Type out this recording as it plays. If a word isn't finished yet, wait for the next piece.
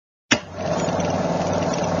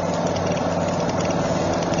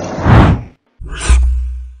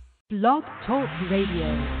Blog Talk Radio.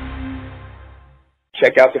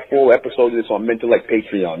 Check out the full episode of this on MENTELLECT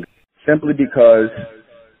Patreon. Simply because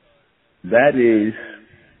that is,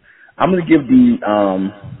 I'm going to give the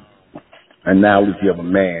analogy of a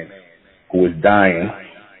man who is dying,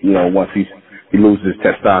 once he loses his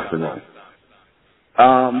testosterone.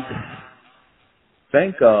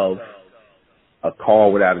 Think of a car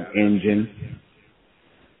without an engine,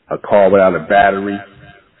 a car without a battery,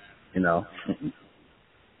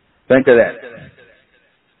 Think of that.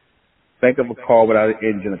 Think of a car without an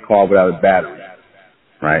engine, a car without a battery,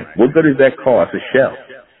 right? What good is that car? It's a shell.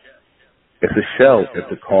 It's a shell if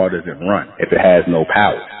the car doesn't run, if it has no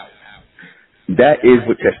power. That is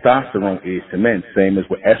what testosterone is to men, same as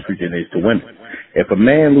what estrogen is to women. If a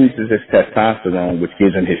man loses his testosterone, which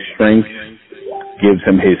gives him his strength, gives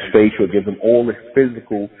him his facial, gives him all the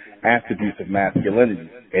physical attributes of masculinity,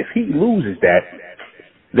 if he loses that,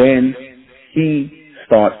 then he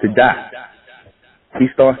starts to die. He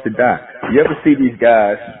starts to die. You ever see these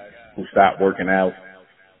guys who stop working out,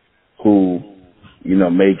 who,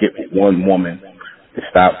 may get with one woman to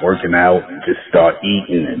stop working out and just start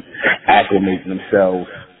eating and acclimating themselves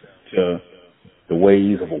to the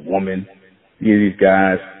ways of a woman? These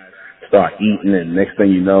guys start eating, and next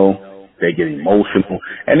thing you know, they get emotional,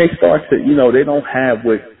 and they start to, they don't have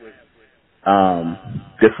what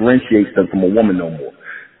differentiates them from a woman no more.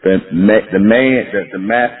 The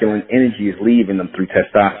masculine energy is leaving them through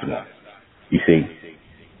testosterone. You see,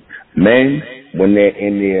 men, when they're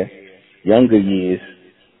in their younger years,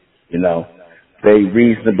 they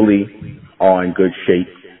reasonably are in good shape.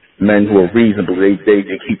 Men who are reasonable, they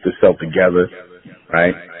keep themselves together,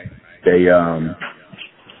 right? They, are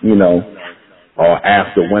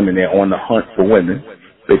after women. They're on the hunt for women,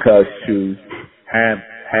 because to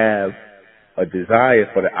have a desire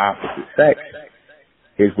for the opposite sex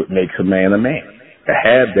is what makes a man a man. To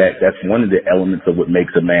have that's one of the elements of what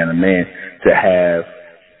makes a man, to have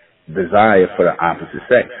desire for the opposite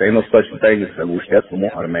sex. Ain't no such thing as, that's the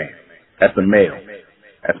more a man. That's a male.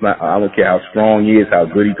 That's not, I don't care how strong he is, how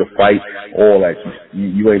good he can fight, all that.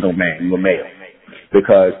 You ain't no man, you're a male.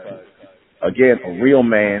 Because, again, a real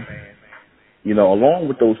man, along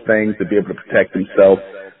with those things, to be able to protect himself,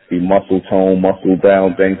 be muscle tone, muscle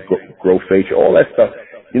down, things, grow facial, all that stuff,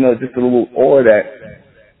 just a little, all of that,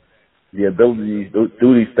 the ability to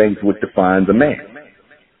do these things, which defines a man.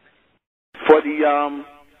 For the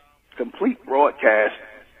complete broadcast,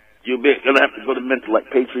 you're going to have to go to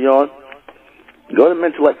MENTELLECT Patreon. Go to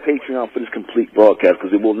MENTELLECT Patreon for this complete broadcast,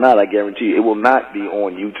 because it will not, I guarantee you, it will not be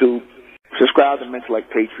on YouTube. Subscribe to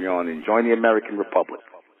MENTELLECT Patreon and join the American Republic.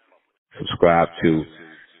 Subscribe to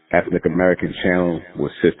Ethnic American Channel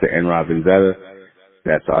with Sister Enra Vendetta.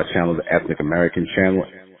 That's our channel, the Ethnic American Channel.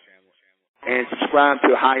 And subscribe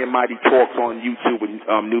to High and Mighty Talks on YouTube with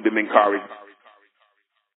NUBEN MENKARAYZZ.